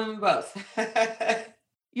vacation. Both.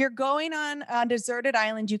 You're going on a deserted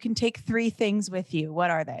island. You can take 3 things with you. What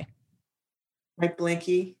are they? My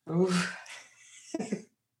blankie.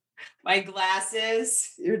 My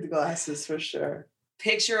glasses. Your glasses for sure.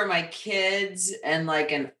 Picture of my kids and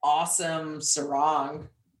like an awesome sarong.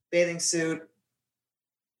 Bathing suit.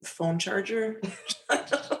 Phone charger.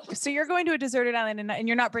 So you're going to a deserted island and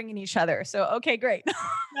you're not bringing each other. So, okay, great. No,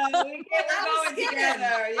 we're going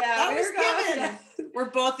together. Yeah, we're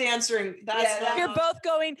both answering.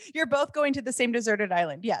 You're both going to the same deserted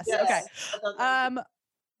island. Yes. Okay.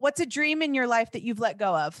 What's a dream in your life that you've let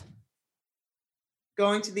go of?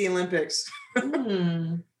 Going to the Olympics.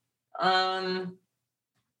 I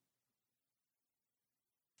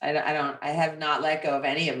have not let go of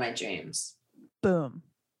any of my dreams. Boom.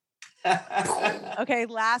 Okay,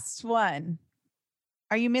 last one.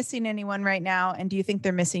 Are you missing anyone right now? And do you think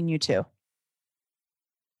they're missing you too?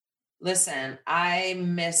 Listen, I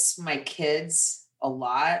miss my kids a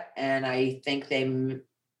lot, and I think they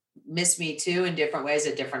miss me too in different ways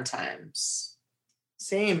at different times.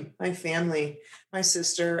 Same. My family, my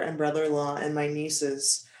sister and brother-in-law and my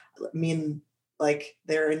nieces. Like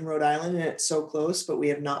they're in Rhode Island and it's so close, but we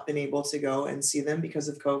have not been able to go and see them because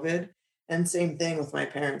of COVID. And same thing with my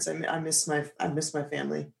parents. I miss my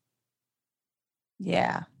family.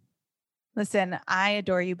 Yeah. Listen, I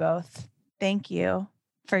adore you both. Thank you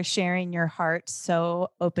for sharing your heart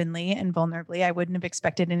so openly and vulnerably. I wouldn't have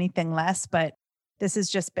expected anything less, but this has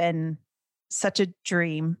just been such a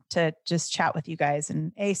dream to just chat with you guys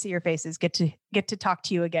and see your faces, get to talk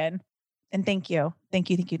to you again. And thank you. Thank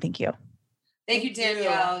you. Thank you. Thank you. Thank you,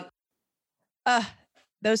 Danielle.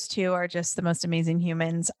 Those two are just the most amazing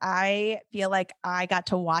humans. I feel like I got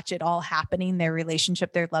to watch it all happening, their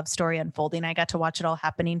relationship, their love story unfolding. I got to watch it all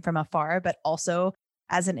happening from afar, but also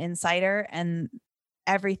as an insider. And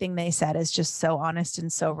everything they said is just so honest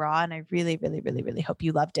and so raw. And I really, really, really, really hope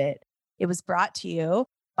you loved it. It was brought to you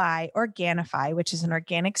by Organifi, which is an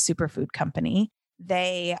organic superfood company.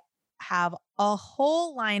 They have a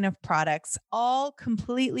whole line of products, all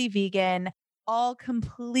completely vegan, all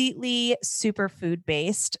completely superfood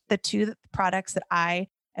based. The two products that I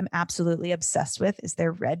am absolutely obsessed with is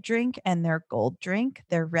their red drink and their gold drink.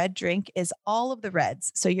 Their red drink is all of the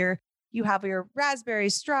reds. So you have your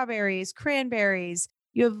raspberries, strawberries, cranberries,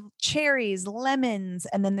 you have cherries, lemons,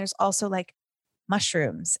 and then there's also like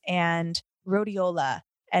mushrooms and rhodiola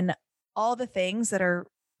and all the things that are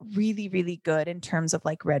really, really good in terms of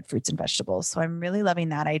like red fruits and vegetables. So I'm really loving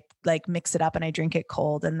that. I like mix it up and I drink it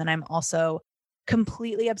cold. And then I'm also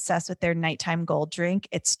completely obsessed with their nighttime gold drink.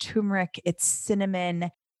 It's turmeric, it's cinnamon,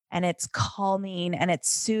 and it's calming and it's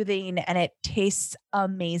soothing and it tastes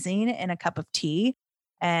amazing in a cup of tea.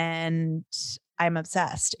 And I'm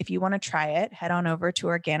obsessed. If you want to try it, head on over to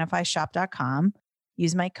Organifishop.com.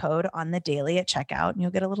 Use my code on the daily at checkout and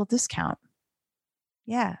you'll get a little discount.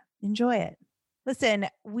 Yeah, enjoy it. Listen,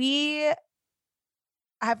 we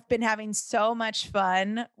have been having so much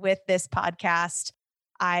fun with this podcast.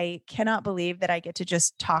 I cannot believe that I get to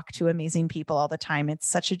just talk to amazing people all the time. It's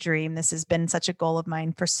such a dream. This has been such a goal of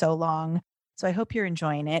mine for so long. So I hope you're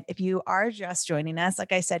enjoying it. If you are just joining us,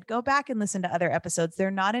 like I said, go back and listen to other episodes.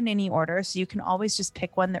 They're not in any order, so you can always just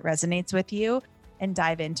pick one that resonates with you and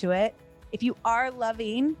dive into it. If you are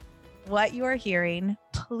loving what you are hearing,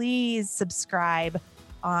 please subscribe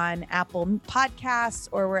on Apple Podcasts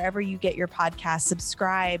or wherever you get your podcasts.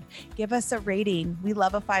 Subscribe, give us a rating. We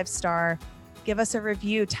love a 5-star. Give us a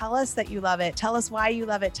review. Tell us that you love it. Tell us why you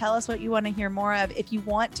love it. Tell us what you want to hear more of. If you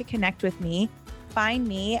want to connect with me, find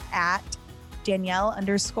me at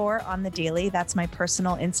Danielle_ on the daily. That's my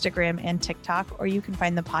personal Instagram and TikTok, or you can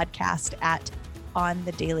find the podcast at On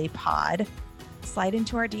the Daily Pod. Slide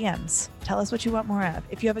into our DMs. Tell us what you want more of.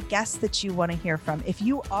 If you have a guest that you want to hear from, if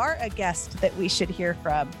you are a guest that we should hear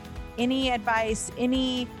from, any advice,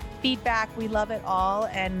 any feedback, we love it all.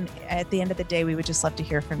 And at the end of the day, we would just love to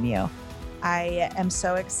hear from you. I am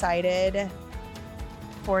so excited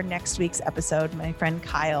for next week's episode. My friend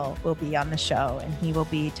Kyle will be on the show and he will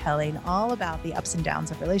be telling all about the ups and downs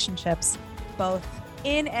of relationships, both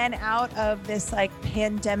in and out of this like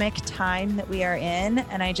pandemic time that we are in.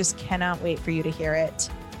 And I just cannot wait for you to hear it.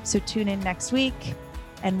 So tune in next week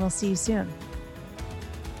and we'll see you soon.